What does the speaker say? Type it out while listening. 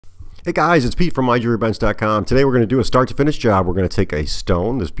Hey guys, it's Pete from MyJewelryBench.com. Today we're going to do a start to finish job. We're going to take a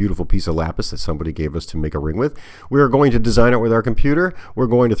stone, this beautiful piece of lapis that somebody gave us to make a ring with. We are going to design it with our computer. We're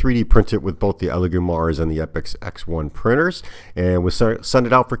going to 3D print it with both the Elegoo Mars and the Epax X1 printers. And we'll send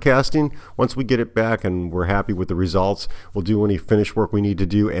it out for casting. Once we get it back and we're happy with the results, we'll do any finish work we need to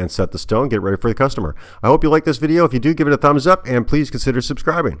do and set the stone, get it ready for the customer. I hope you like this video. If you do, give it a thumbs up and please consider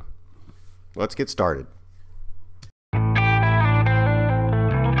subscribing. Let's get started.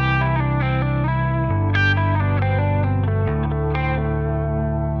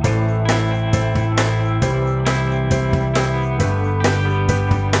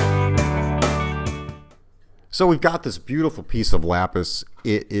 So we've got this beautiful piece of lapis.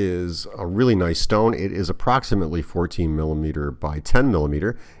 It is a really nice stone. It is approximately 14 millimeter by 10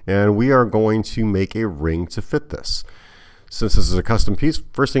 millimeter, and we are going to make a ring to fit this. Since this is a custom piece,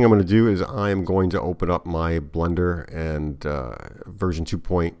 first thing I'm going to do is I am going to open up my Blender and version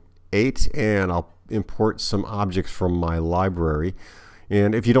 2.8, and I'll import some objects from my library.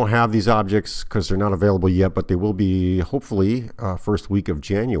 And if you don't have these objects, because they're not available yet, but they will be hopefully first week of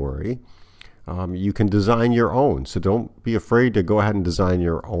January, you can design your own. So don't be afraid to go ahead and design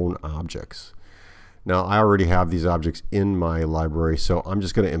your own objects. Now I already have these objects in my library, so I'm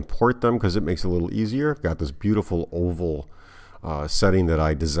just going to import them because it makes it a little easier. I've got this beautiful oval setting that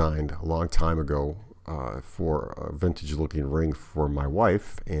I designed a long time ago for a vintage looking ring for my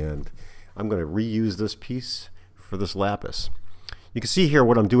wife, and I'm going to reuse this piece for this lapis. You can see here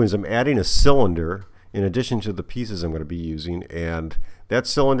what I'm doing is I'm adding a cylinder in addition to the pieces I'm going to be using, and that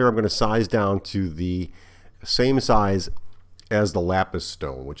cylinder I'm going to size down to the same size as the lapis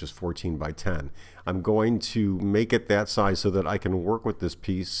stone, which is 14 by 10. I'm going to make it that size so that I can work with this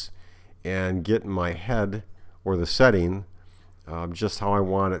piece and get my head or the setting just how I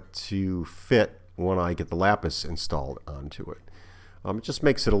want it to fit when I get the lapis installed onto it. It just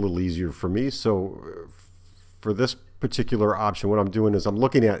makes it a little easier for me. So for this particular option, what I'm doing is I'm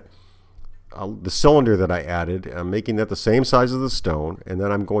looking at the cylinder that I added. I'm making that the same size as the stone, and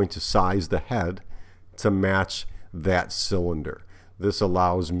then I'm going to size the head to match that cylinder. This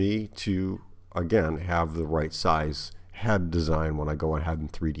allows me to, again, have the right size head design when I go ahead and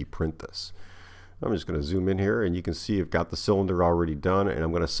 3D print this. I'm just going to zoom in here, and you can see I've got the cylinder already done, and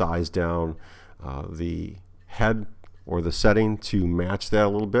I'm going to size down the head or the setting to match that a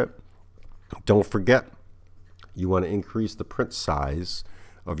little bit. Don't forget, you want to increase the print size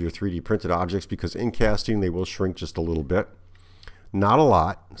of your 3D printed objects because in casting they will shrink just a little bit, not a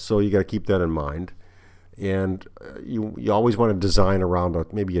lot, so you got to keep that in mind. And you always want to design around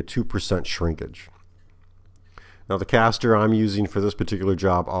maybe a 2% shrinkage. Now the caster I'm using for this particular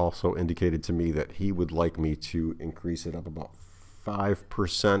job also indicated to me that he would like me to increase it up about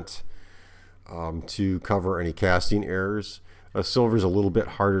 5% to cover any casting errors. Silver is a little bit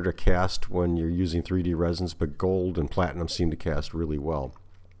harder to cast when you're using 3D resins, but gold and platinum seem to cast really well.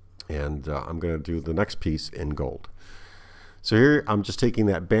 And I'm going to do the next piece in gold. So here I'm just taking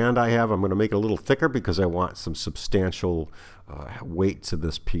that band I have. I'm going to make it a little thicker because I want some substantial weight to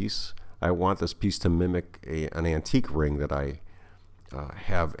this piece. I want this piece to mimic an antique ring that I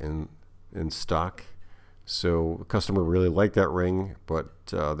have in stock. So the customer really liked that ring, but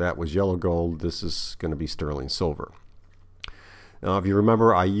that was yellow gold. This is going to be sterling silver. Now if you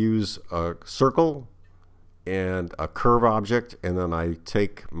remember, I use a circle and a curve object, and then I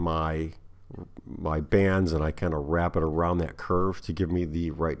take my bands and I kind of wrap it around that curve to give me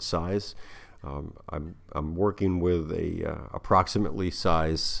the right size. I'm working with a approximately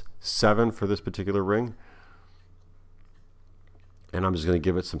size 7 for this particular ring, and I'm just going to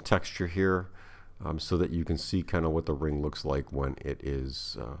give it some texture here so that you can see kind of what the ring looks like when it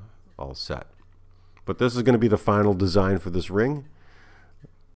is all set. But this is going to be the final design for this ring.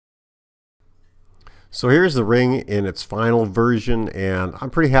 So here's the ring in its final version, and I'm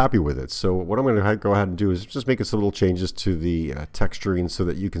pretty happy with it. So what I'm going to go ahead and do is just make some little changes to the texturing so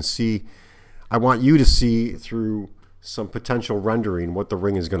that you can see. I want you to see through some potential rendering what the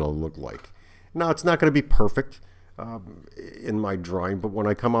ring is going to look like. Now it's not going to be perfect in my drawing, but when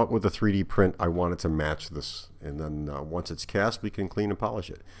I come out with a 3D print, I want it to match this. And then once it's cast, we can clean and polish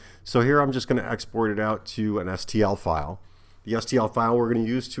it. So here I'm just going to export it out to an STL file. The STL file we're going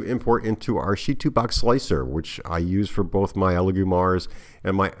to use to import into our Sheet 2 box slicer, which I use for both my Elegoo Mars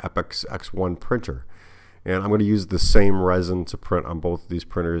and my Epax X1 printer. And I'm going to use the same resin to print on both of these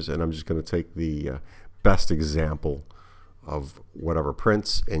printers, and I'm just going to take the best example of whatever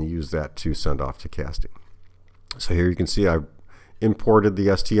prints and use that to send off to casting. So here you can see I've imported the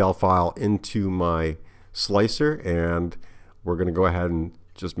STL file into my slicer, and we're going to go ahead and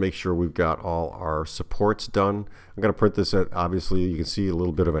just make sure we've got all our supports done. I'm going to print this at, obviously you can see a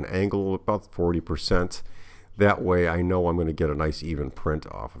little bit of an angle, about 40%. That way I know I'm going to get a nice even print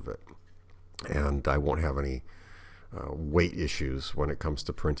off of it. And I won't have any weight issues when it comes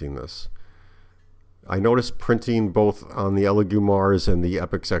to printing this. I noticed printing both on the Elegoo Mars and the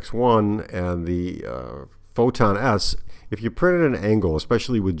Epax X1 and the Photon S, if you print at an angle,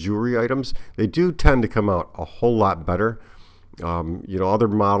 especially with jewelry items, they do tend to come out a whole lot better. You know, other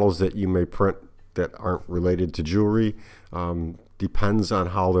models that you may print that aren't related to jewelry, depends on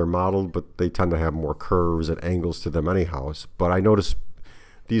how they're modeled, but they tend to have more curves and angles to them anyhow. But I noticed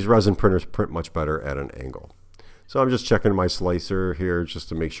these resin printers print much better at an angle. So I'm just checking my slicer here just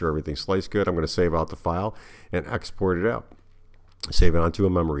to make sure everything's sliced good. I'm going to save out the file and export it out. Save it onto a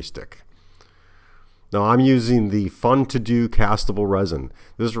memory stick. Now I'm using the Fun to Do castable resin.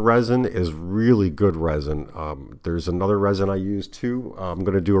 This resin is really good resin. There's another resin I use too. I'm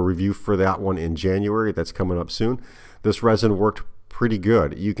going to do a review for that one in January. That's coming up soon. This resin worked pretty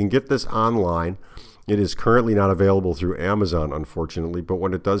good. You can get this online. It is currently not available through Amazon, unfortunately, but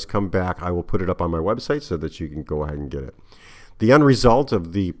when it does come back, I will put it up on my website so that you can go ahead and get it. The end result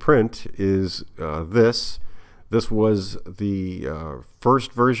of the print is this. This was the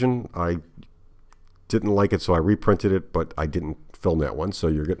first version. I didn't like it, so I reprinted it, but I didn't film that one, so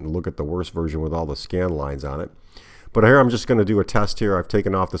you're getting to look at the worst version with all the scan lines on it. But here I'm just going to do a test here. I've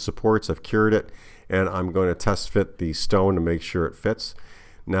taken off the supports, I've cured it, and I'm going to test fit the stone to make sure it fits.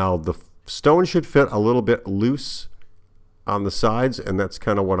 Now the stone should fit a little bit loose on the sides, and that's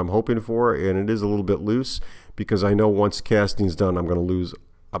kind of what I'm hoping for, and it is a little bit loose because I know once casting's done I'm going to lose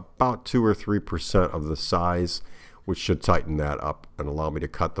about 2 or 3% of the size, which should tighten that up and allow me to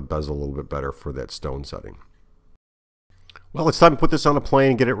cut the bezel a little bit better for that stone setting. Well, it's time to put this on a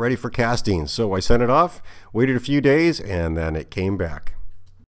plane and get it ready for casting. So I sent it off, waited a few days, and then it came back.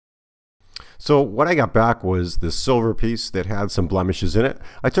 So what I got back was this silver piece that had some blemishes in it.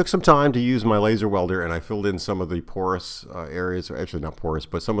 I took some time to use my laser welder and I filled in some of the porous areas, actually not porous,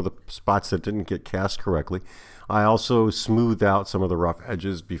 but some of the spots that didn't get cast correctly. I also smoothed out some of the rough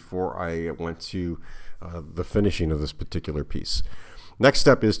edges before I went to the finishing of this particular piece. Next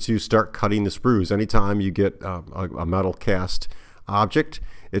step is to start cutting the sprues. Anytime you get a metal cast object,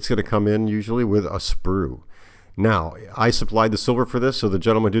 it's going to come in usually with a sprue. Now, I supplied the silver for this, so the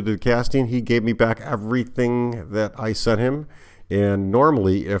gentleman who did the casting, he gave me back everything that I sent him. And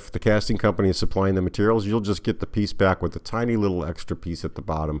normally, if the casting company is supplying the materials, you'll just get the piece back with a tiny little extra piece at the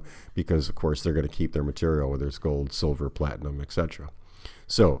bottom because, of course, they're going to keep their material, whether it's gold, silver, platinum, etc.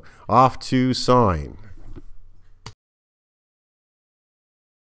 So, off to sign.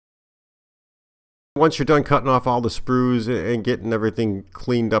 Once you're done cutting off all the sprues and getting everything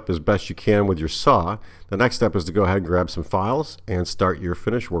cleaned up as best you can with your saw, the next step is to go ahead and grab some files and start your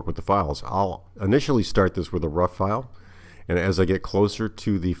finish work with the files. I'll initially start this with a rough file, and as I get closer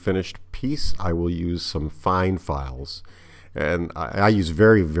to the finished piece, I will use some fine files. And I use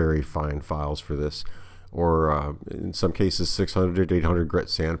very, very fine files for this, or in some cases 600 to 800 grit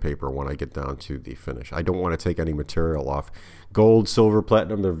sandpaper when I get down to the finish. I don't want to take any material off. Gold, silver,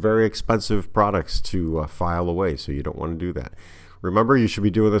 platinum, they're very expensive products to file away, so you don't want to do that. Remember, you should be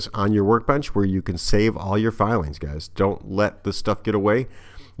doing this on your workbench where you can save all your filings, guys. Don't let this stuff get away.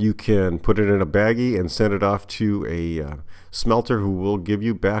 You can put it in a baggie and send it off to a smelter who will give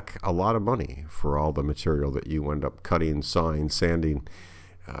you back a lot of money for all the material that you end up cutting, sawing, sanding,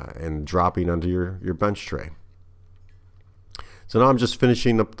 and dropping onto your bench tray. So now I'm just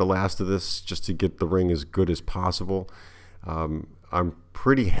finishing up the last of this just to get the ring as good as possible. I'm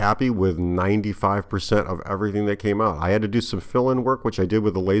pretty happy with 95% of everything that came out. I had to do some fill-in work, which I did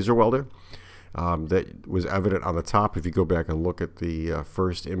with a laser welder. That was evident on the top. If you go back and look at the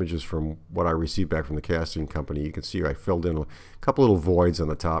first images from what I received back from the casting company, you can see I filled in a couple little voids on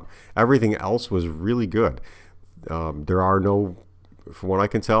the top. Everything else was really good. There are no, from what I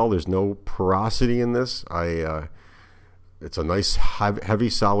can tell, there's no porosity in this. It's a nice heavy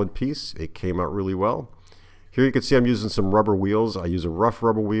solid piece. It came out really well. Here you can see I'm using some rubber wheels. I use a rough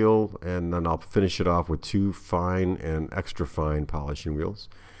rubber wheel, and then I'll finish it off with 2 fine and extra fine polishing wheels.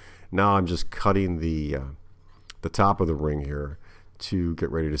 Now I'm just cutting the top of the ring here to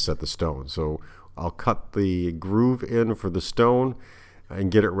get ready to set the stone. So I'll cut the groove in for the stone and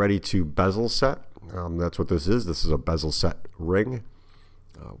get it ready to bezel set. That's what this is. This is a bezel set ring.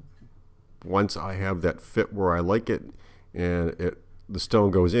 Once I have that fit where I like it, and the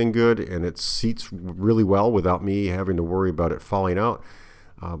stone goes in good and it seats really well without me having to worry about it falling out,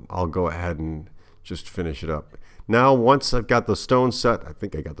 I'll go ahead and just finish it up. Now, once I've got the stone set, I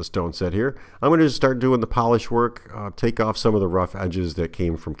think I got the stone set here, I'm going to just start doing the polish work, take off some of the rough edges that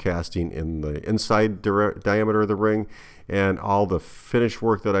came from casting in the inside diameter of the ring, and all the finish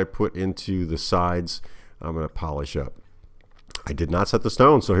work that I put into the sides, I'm going to polish up. I did not set the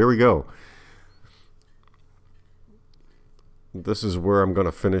stone, so here we go. This is where I'm going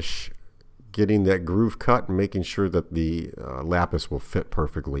to finish getting that groove cut and making sure that the lapis will fit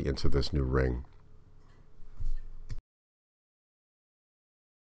perfectly into this new ring.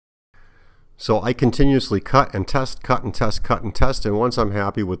 So I continuously cut and test, cut and test, cut and test, and once I'm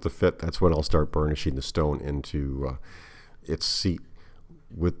happy with the fit, that's when I'll start burnishing the stone into its seat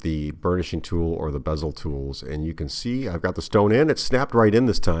with the burnishing tool or the bezel tools. And you can see I've got the stone in. It snapped right in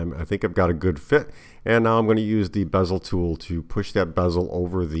this time. I think I've got a good fit. And now I'm going to use the bezel tool to push that bezel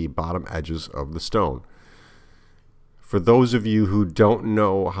over the bottom edges of the stone. For those of you who don't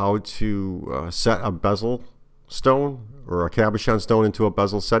know how to set a bezel stone or a cabochon stone into a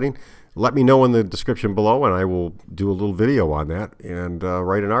bezel setting, let me know in the description below and I will do a little video on that and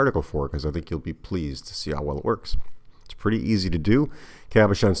write an article for it, because I think you'll be pleased to see how well it works. It's pretty easy to do.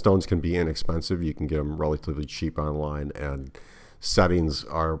 Cabochon stones can be inexpensive. You can get them relatively cheap online, and settings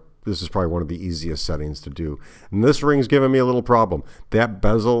are, this is probably one of the easiest settings to do. And this ring's giving me a little problem. That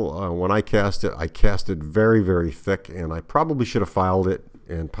bezel, when I cast it very, very thick, and I probably should have filed it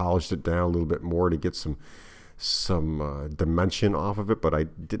and polished it down a little bit more to get some dimension off of it, but I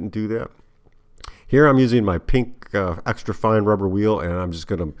didn't do that. Here I'm using my pink extra fine rubber wheel, and I'm just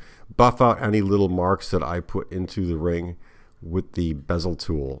going to buff out any little marks that I put into the ring with the bezel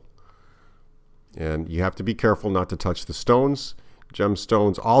tool. And you have to be careful not to touch the stones.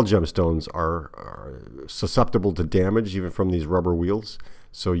 Gemstones, all gemstones are susceptible to damage even from these rubber wheels,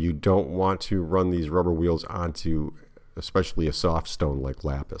 so you don't want to run these rubber wheels onto especially a soft stone like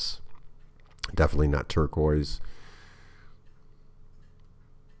lapis. Definitely not turquoise.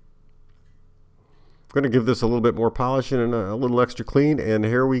 I'm going to give this a little bit more polish and a little extra clean, and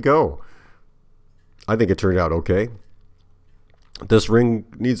here we go. I think it turned out okay. This ring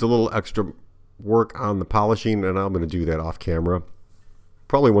needs a little extra work on the polishing, and I'm going to do that off camera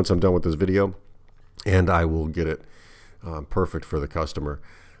probably once I'm done with this video, and I will get it perfect for the customer.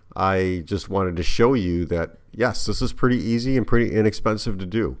 I just wanted to show you that yes, this is pretty easy and pretty inexpensive to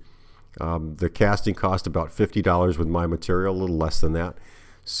do. The casting cost about $50 with my material, a little less than that.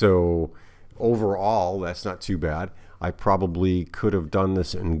 So overall, that's not too bad. I probably could have done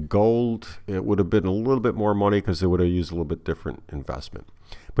this in gold. It would have been a little bit more money because it would have used a little bit different investment.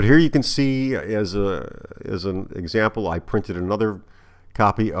 But here you can see, as an example, I printed another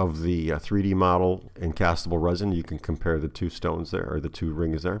copy of the 3D model in castable resin. You can compare the two stones there, or the two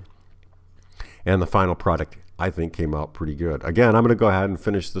rings there. And the final product, I think, came out pretty good. Again, I'm going to go ahead and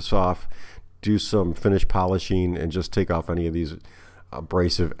finish this off, do some finish polishing, and just take off any of these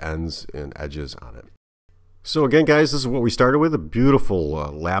abrasive ends and edges on it. So again, guys, this is what we started with, a beautiful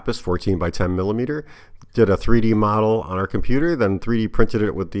lapis 14 by 10 millimeter. Did a 3D model on our computer, then 3D printed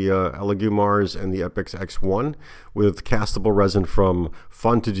it with the Elegoo Mars and the Epax X1 with castable resin from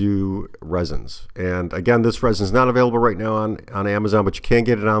Fun to Do Resins. And again, this resin is not available right now on Amazon, but you can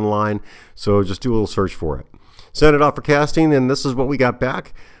get it online, so just do a little search for it. Send it off for casting, and this is what we got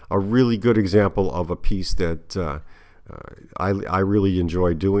back. A really good example of a piece that I really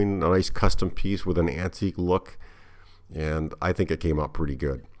enjoy doing, a nice custom piece with an antique look, and I think it came out pretty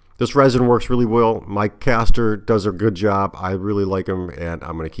good. This resin works really well. My caster does a good job. I really like him, and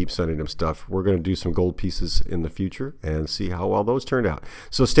I'm going to keep sending him stuff. We're going to do some gold pieces in the future and see how well those turned out.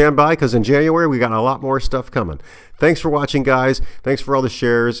 So stand by, because in January we got a lot more stuff coming. Thanks for watching, guys. Thanks for all the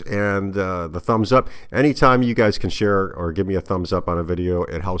shares and the thumbs up. Anytime you guys can share or give me a thumbs up on a video,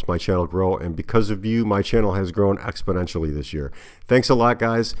 it helps my channel grow, and because of you, my channel has grown exponentially this year. Thanks a lot,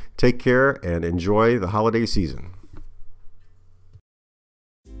 guys. Take care and enjoy the holiday season.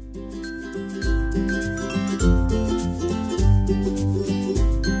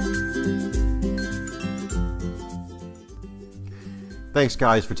 Thanks,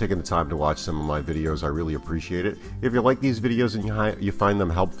 guys, for taking the time to watch some of my videos. I really appreciate it. If you like these videos and you find them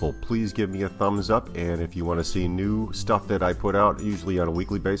helpful, please give me a thumbs up. And if you want to see new stuff that I put out, usually on a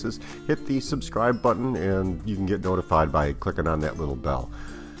weekly basis, hit the subscribe button and you can get notified by clicking on that little bell.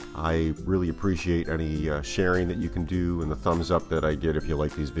 I really appreciate any sharing that you can do, and the thumbs up that I get if you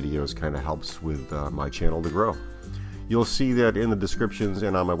like these videos kind of helps with my channel to grow. You'll see that in the descriptions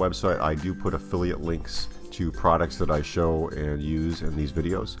and on my website I do put affiliate links to products that I show and use in these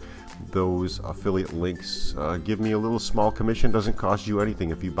videos. Those affiliate links give me a little small commission. Doesn't cost you anything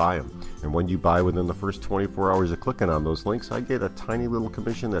if you buy them, and when you buy within the first 24 hours of clicking on those links, I get a tiny little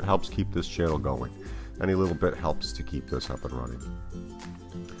commission that helps keep this channel going. Any little bit helps to keep this up and running.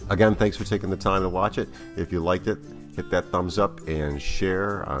 Again, thanks for taking the time to watch it. If you liked it, hit that thumbs up and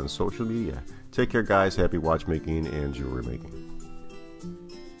share on social media. Take care, guys. Happy watchmaking and jewelry making.